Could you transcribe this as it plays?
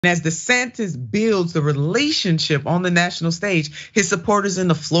as DeSantis builds the relationship on the national stage, his supporters in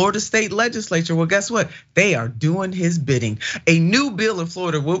the Florida state legislature, well, guess what? They are doing his bidding. A new bill in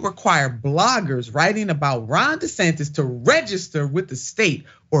Florida will require bloggers writing about Ron DeSantis to register with the state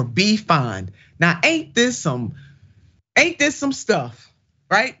or be fined. Now, ain't this some stuff,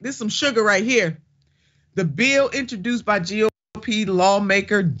 right? This some sugar right here. The bill introduced by GOP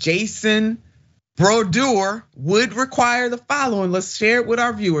lawmaker Jason Brodeur would require the following. Let's share it with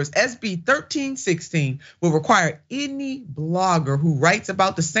our viewers. SB 1316 will require any blogger who writes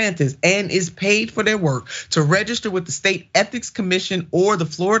about DeSantis and is paid for their work to register with the State Ethics Commission or the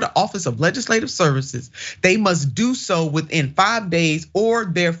Florida Office of Legislative Services. They must do so within 5 days or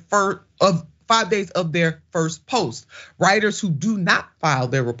their 5 days of their first post. Writers who do not file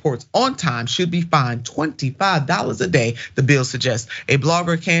their reports on time should be fined $25 a day, the bill suggests. A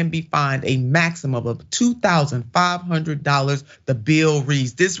blogger can be fined a maximum of $2,500, the bill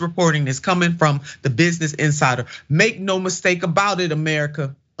reads. This reporting is coming from the Business Insider. Make no mistake about it,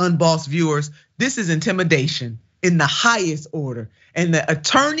 America, Unbossed viewers, this is intimidation in the highest order. And the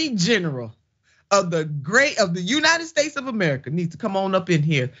Attorney General of the United States of America needs to come on up in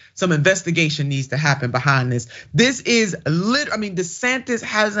here. Some investigation needs to happen behind this. This is DeSantis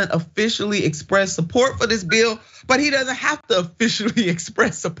hasn't officially expressed support for this bill, but he doesn't have to officially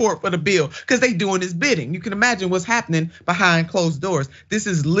express support for the bill because they doing his bidding. You can imagine what's happening behind closed doors. This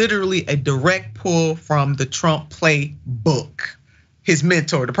is literally a direct pull from the Trump playbook. His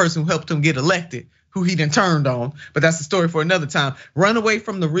mentor, the person who helped him get elected, who he done turned on, but that's the story for another time. Run away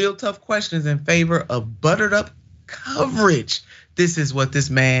from the real tough questions in favor of buttered up coverage. This is what this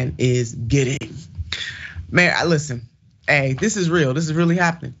man is getting. Man, listen, hey, this is real. This is really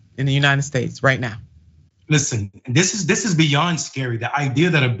happening in the United States right now. Listen, this is beyond scary. The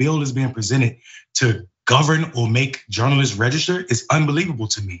idea that a bill is being presented to govern or make journalists register is unbelievable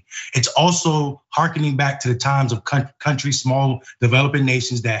to me. It's also hearkening back to the times of countries, small developing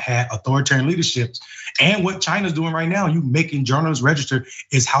nations that had authoritarian leaderships. And what China's doing right now, you making journalists register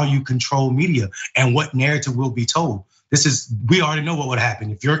is how you control media and what narrative will be told. We already know what would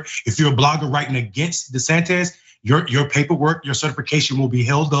happen. If you're a blogger writing against DeSantis, your paperwork, your certification will be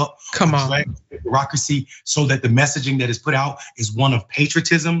held up. Come on. Bureaucracy, so that the messaging that is put out is one of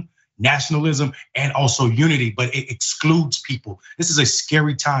patriotism, nationalism, and also unity, but it excludes people. This is a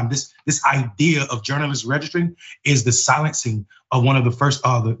scary time. This idea of journalists registering is the silencing of one of the first,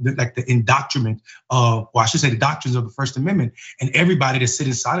 the indoctrination of, or I should say the doctrines of the First Amendment. And everybody that's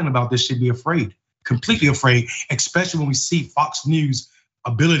sitting silent about this should be afraid, completely afraid, especially when we see Fox News'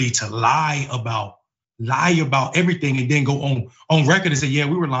 ability to lie about everything and then go on record and say, yeah,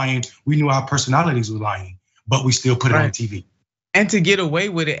 we were lying. We knew our personalities were lying, but we still put it on TV. And to get away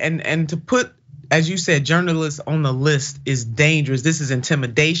with it and to put, as you said, journalists on the list is dangerous. This is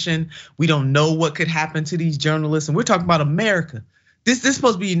intimidation. We don't know what could happen to these journalists. And we're talking about America. This is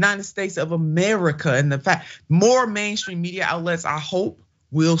supposed to be United States of America. And the fact, more mainstream media outlets, I hope,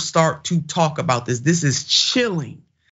 will start to talk about this. This is chilling.